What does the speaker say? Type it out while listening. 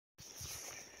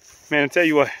Man, I tell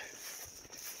you what,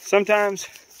 sometimes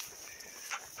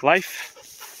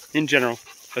life in general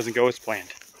doesn't go as planned.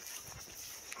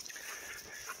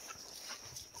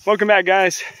 Welcome back,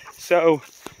 guys. So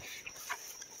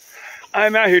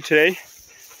I'm out here today,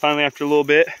 finally after a little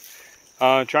bit,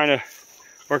 trying to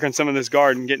work on some of this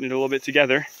garden, getting it a little bit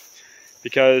together,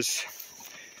 because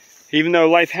even though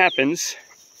life happens,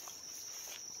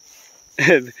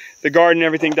 the garden and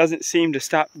everything doesn't seem to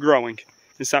stop growing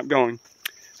and stop going.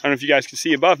 I don't know if you guys can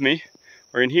see above me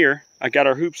or in here, I got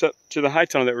our hoops up to the high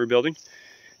tunnel that we're building.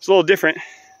 It's a little different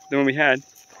than what we had,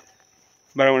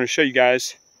 but I want to show you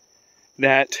guys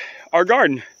that our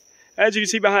garden, as you can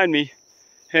see behind me,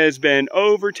 has been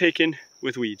overtaken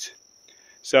with weeds.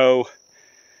 So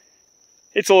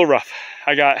it's a little rough.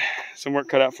 I got some work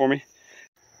cut out for me.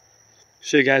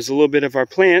 Show you guys a little bit of our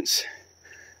plants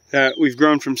that we've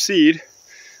grown from seed.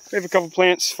 We have a couple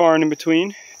plants far and in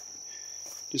between.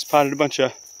 Just potted a bunch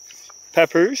of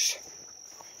peppers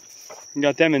and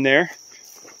got them in there.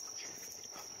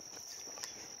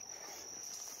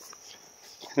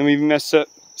 Then we messed up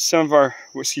some of our,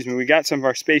 we got some of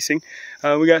our spacing.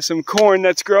 We got some corn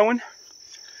that's growing.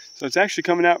 So it's actually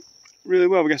coming out really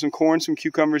well. We got some corn, some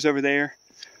cucumbers over there.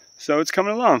 So it's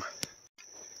coming along.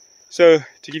 So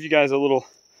to give you guys a little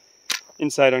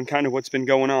insight on kind of what's been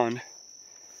going on,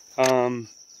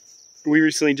 we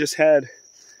recently just had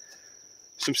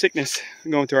some sickness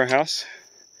going through our house.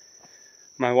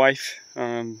 My wife,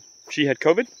 she had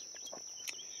COVID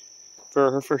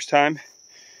for her first time,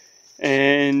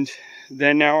 and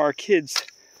then now our kids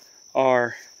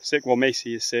are sick. Well,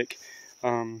 Macy is sick.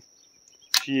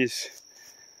 She's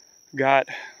got,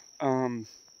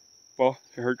 well,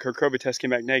 her COVID test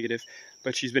came back negative,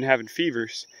 but she's been having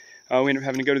fevers. We ended up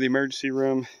having to go to the emergency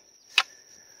room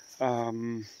a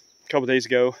couple days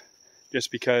ago,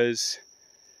 just because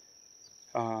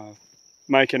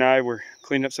Mike and I were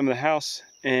cleaning up some of the house,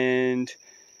 and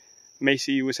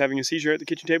Macy was having a seizure at the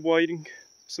kitchen table while eating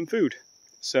some food.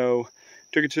 So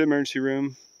took her to the emergency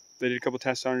room. They did a couple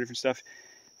tests on her, different stuff.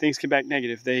 Things came back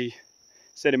negative. They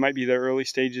said it might be the early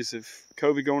stages of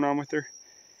COVID going on with her,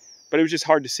 but it was just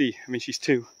hard to see. I mean, she's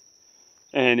 2,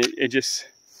 and it's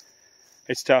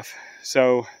tough.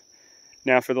 So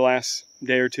now for the last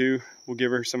day or 2, we'll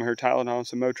give her some of her Tylenol and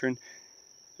some Motrin,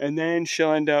 and then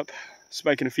she'll end up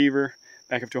spiking a fever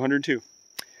back up to 102.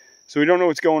 So we don't know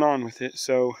what's going on with it.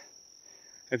 So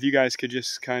if you guys could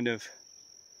just kind of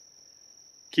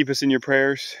keep us in your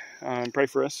prayers, pray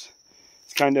for us.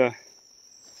 It's kind of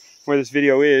where this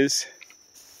video is,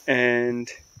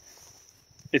 and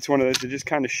it's one of those to just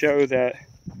kind of show that,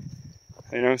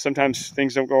 you know, sometimes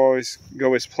things don't always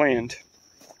go as planned.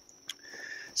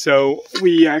 So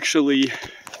we actually,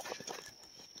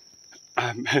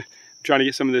 I'm trying to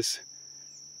get some of this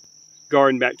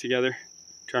garden back together,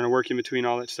 trying to work in between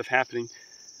all that stuff happening.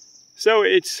 So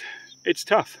it's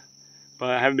tough, but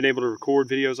I haven't been able to record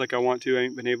videos like I want to. I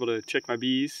haven't been able to check my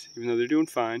bees, even though they're doing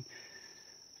fine.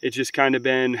 It's just kind of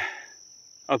been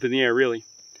up in the air, really.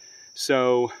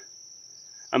 So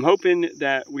I'm hoping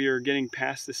that we are getting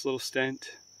past this little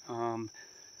stint. My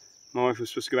wife was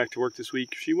supposed to go back to work this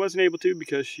week. She wasn't able to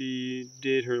because she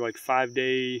did her like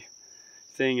 5-day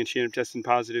thing, and she ended up testing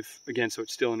positive again, so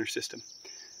it's still in her system.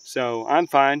 So I'm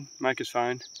fine. Mike is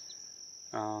fine.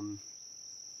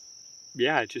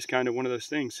 Yeah, it's just kind of one of those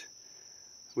things.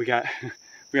 We got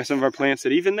some of our plants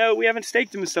that, even though we haven't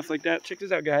staked them and stuff like that, check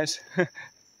this out, guys.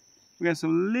 We got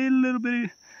some little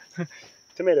bitty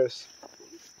tomatoes.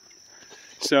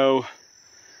 So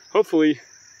hopefully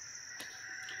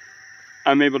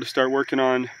I'm able to start working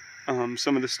on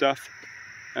some of the stuff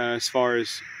as far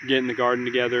as getting the garden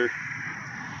together,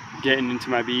 getting into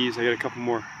my bees. I got a couple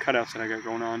more cutouts that I got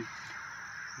going on.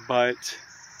 But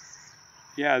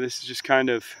yeah, this is just kind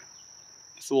of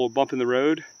just a little bump in the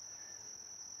road,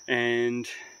 and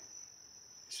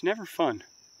it's never fun.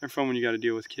 Never fun when you got to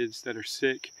deal with kids that are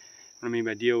sick. What I mean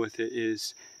by deal with it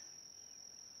is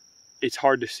it's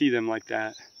hard to see them like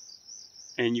that,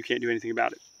 and you can't do anything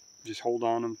about it. Just hold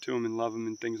on to them and love them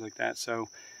and things like that. So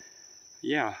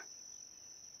yeah,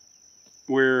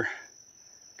 we're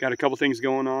got a couple things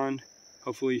going on.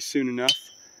 Hopefully soon enough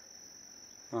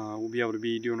we'll be able to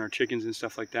be doing our chickens and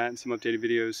stuff like that, and some updated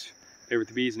videos there with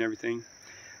the bees and everything.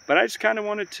 But I just kind of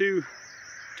wanted to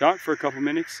talk for a couple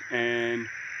minutes and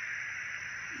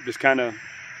just kind of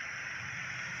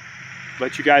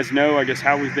let you guys know, I guess,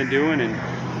 how we've been doing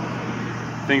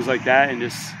and things like that, and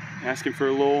just asking for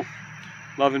a little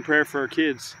love and prayer for our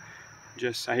kids.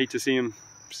 Just, I hate to see them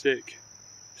sick.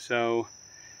 So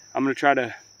I'm going to try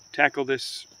to tackle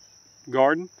this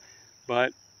garden,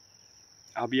 but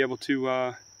I'll be able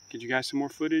to get you guys some more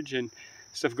footage and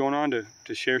stuff going on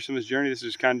to share some of his journey. This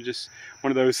is kind of just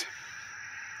one of those,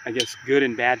 I guess, good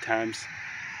and bad times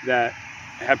that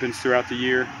happens throughout the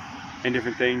year and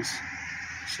different things.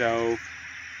 So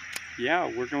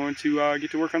yeah, we're going to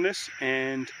get to work on this,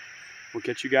 and we'll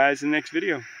catch you guys in the next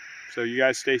video. So you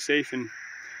guys stay safe and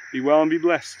be well and be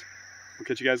blessed. We'll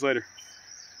catch you guys later.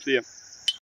 See ya.